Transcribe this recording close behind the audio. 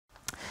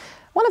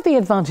One of the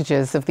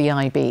advantages of the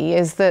IB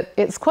is that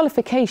its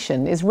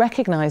qualification is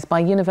recognised by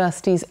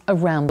universities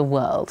around the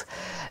world.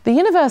 The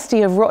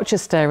University of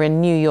Rochester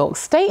in New York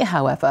State,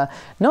 however,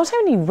 not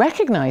only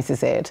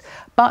recognises it,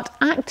 but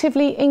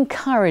actively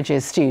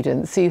encourages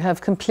students who have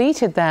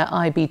completed their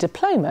IB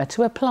Diploma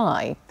to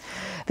apply.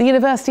 The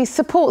university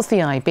supports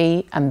the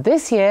IB and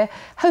this year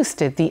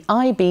hosted the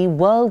IB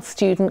World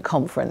Student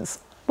Conference.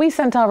 We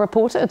sent our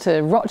reporter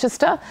to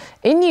Rochester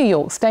in New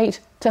York State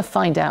to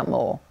find out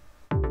more.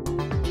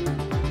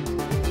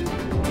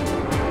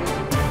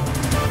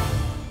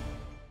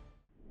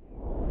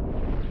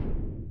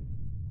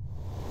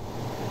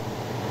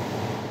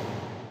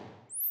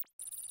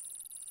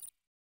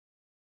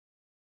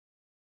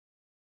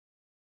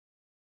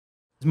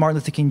 Martin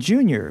Luther King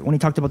Jr., when he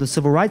talked about the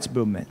civil rights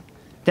movement,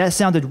 that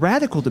sounded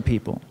radical to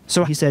people.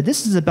 So he said,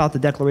 this is about the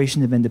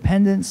Declaration of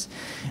Independence,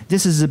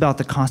 this is about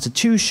the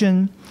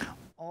Constitution.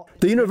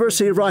 The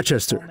University of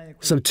Rochester.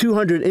 Some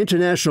 200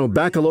 international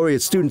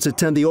baccalaureate students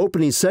attend the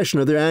opening session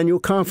of their annual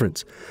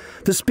conference.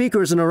 The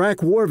speaker is an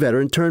Iraq war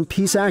veteran turned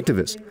peace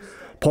activist.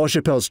 Paul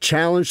Chappelle's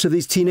challenge to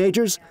these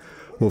teenagers?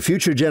 Will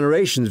future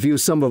generations view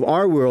some of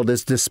our world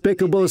as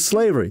despicable as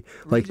slavery,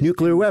 like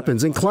nuclear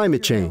weapons and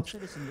climate change?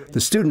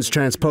 The students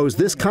transpose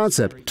this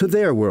concept to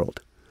their world.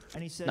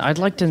 I'd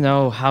like to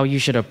know how you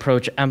should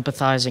approach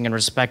empathizing and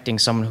respecting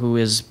someone who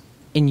is,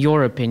 in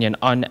your opinion,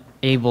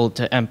 unable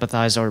to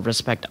empathize or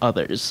respect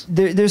others.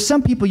 There's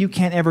some people you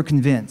can't ever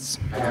convince.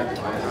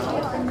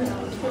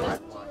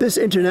 This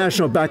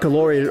International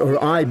Baccalaureate,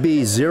 or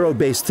IB,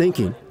 zero-based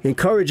thinking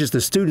encourages the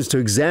students to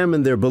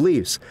examine their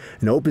beliefs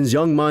and opens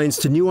young minds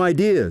to new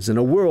ideas in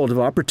a world of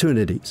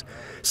opportunities.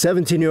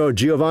 17-year-old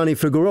Giovanni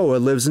Figueroa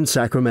lives in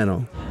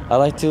Sacramento. I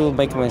like to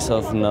make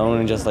myself known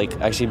and just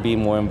actually be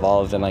more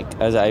involved. And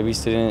as an IB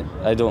student,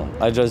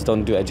 I just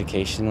don't do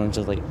education. I'm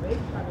just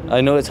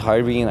I know it's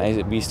hard being an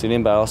IB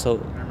student, but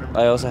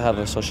I also have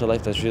a social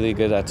life that's really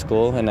good at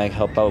school, and I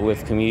help out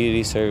with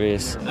community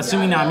service.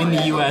 Assuming I'm in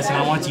the US and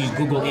I want to use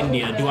Google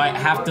India, do I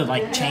have to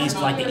change to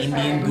the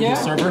Indian Google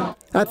server?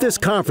 At this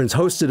conference,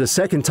 hosted a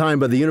second time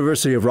by the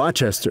University of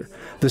Rochester,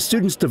 the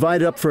students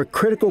divided up for a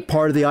critical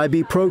part of the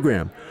IB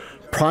program: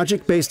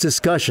 project-based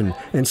discussion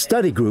and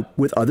study group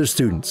with other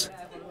students.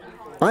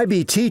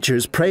 IB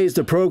teachers praised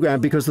the program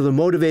because of the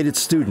motivated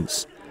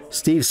students.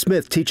 Steve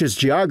Smith teaches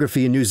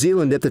geography in New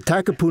Zealand at the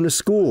Takapuna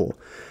School.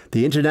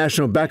 The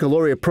International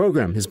Baccalaureate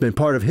program has been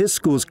part of his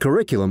school's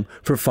curriculum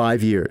for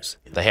 5 years.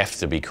 They have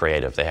to be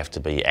creative, they have to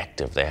be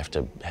active, they have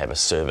to have a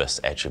service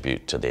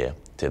attribute to their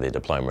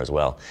diploma as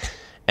well.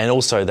 And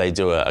also they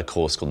do a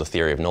course called the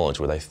Theory of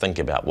Knowledge, where they think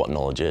about what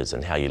knowledge is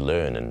and how you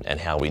learn and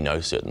how we know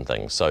certain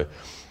things. So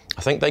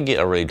I think they get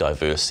a really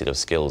diverse set of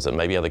skills that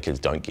maybe other kids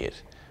don't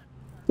get.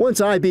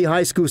 Once IB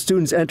high school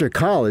students enter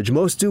college,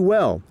 most do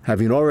well,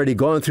 having already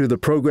gone through the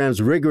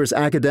program's rigorous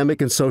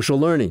academic and social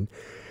learning.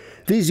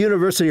 These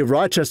University of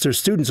Rochester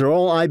students are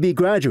all IB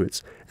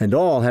graduates, and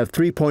all have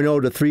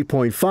 3.0 to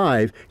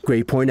 3.5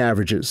 grade point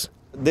averages.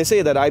 They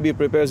say that IB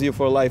prepares you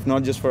for life,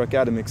 not just for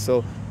academics.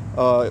 So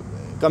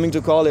coming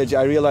to college,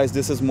 I realized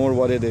this is more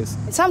what it is.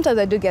 Sometimes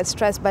I do get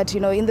stressed, but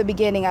in the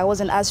beginning I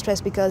wasn't as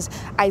stressed because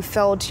I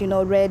felt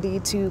ready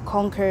to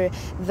conquer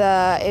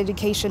the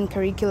education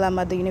curriculum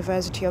at the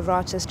University of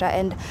Rochester,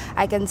 and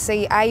I can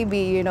say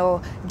IB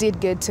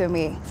did good to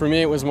me. For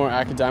me it was more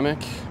academic.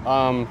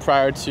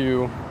 Prior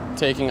to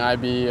taking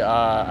IB,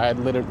 I had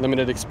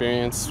limited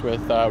experience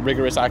with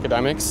rigorous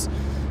academics.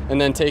 And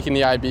then taking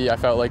the IB, I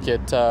felt like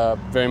it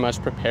very much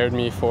prepared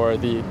me for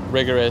the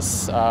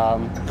rigorous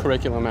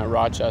curriculum at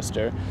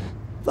Rochester.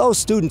 Those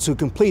students who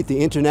complete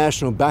the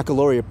International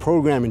Baccalaureate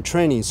program and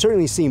training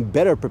certainly seem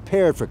better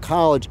prepared for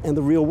college and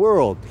the real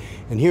world.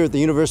 And here at the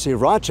University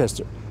of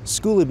Rochester,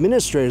 school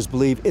administrators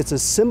believe it's a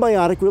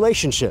symbiotic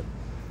relationship,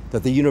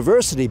 that the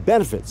university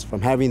benefits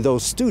from having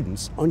those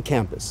students on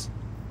campus.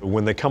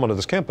 When they come onto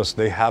this campus,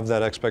 they have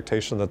that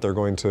expectation that they're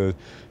going to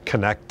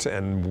connect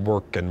and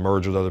work and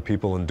merge with other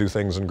people and do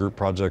things in group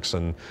projects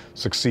and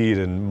succeed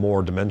in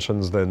more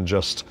dimensions than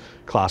just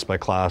class by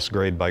class,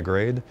 grade by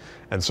grade.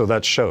 And so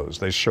that shows.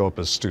 They show up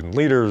as student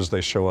leaders,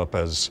 they show up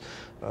as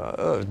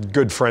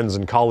good friends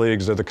and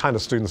colleagues. They're the kind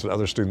of students that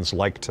other students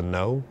like to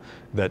know,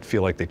 that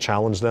feel like they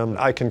challenge them.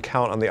 I can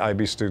count on the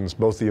IB students,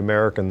 both the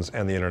Americans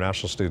and the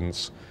international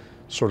students,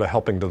 sort of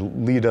helping to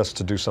lead us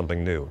to do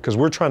something new. Because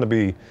we're trying to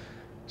be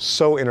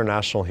so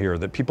international here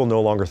that people no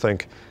longer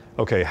think,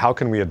 okay, how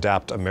can we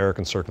adapt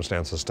American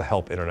circumstances to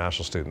help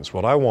international students?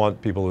 What I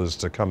want people is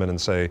to come in and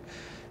say,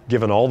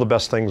 given all the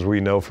best things we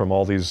know from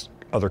all these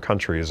other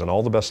countries and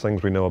all the best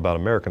things we know about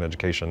American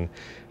education,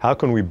 how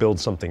can we build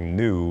something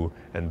new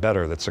and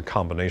better that's a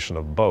combination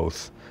of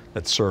both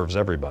that serves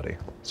everybody?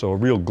 So a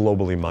real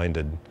globally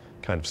minded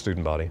kind of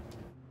student body.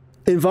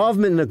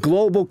 Involvement in a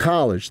global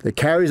college that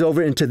carries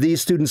over into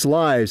these students'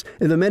 lives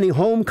in the many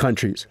home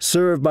countries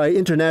served by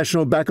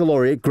international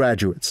baccalaureate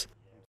graduates.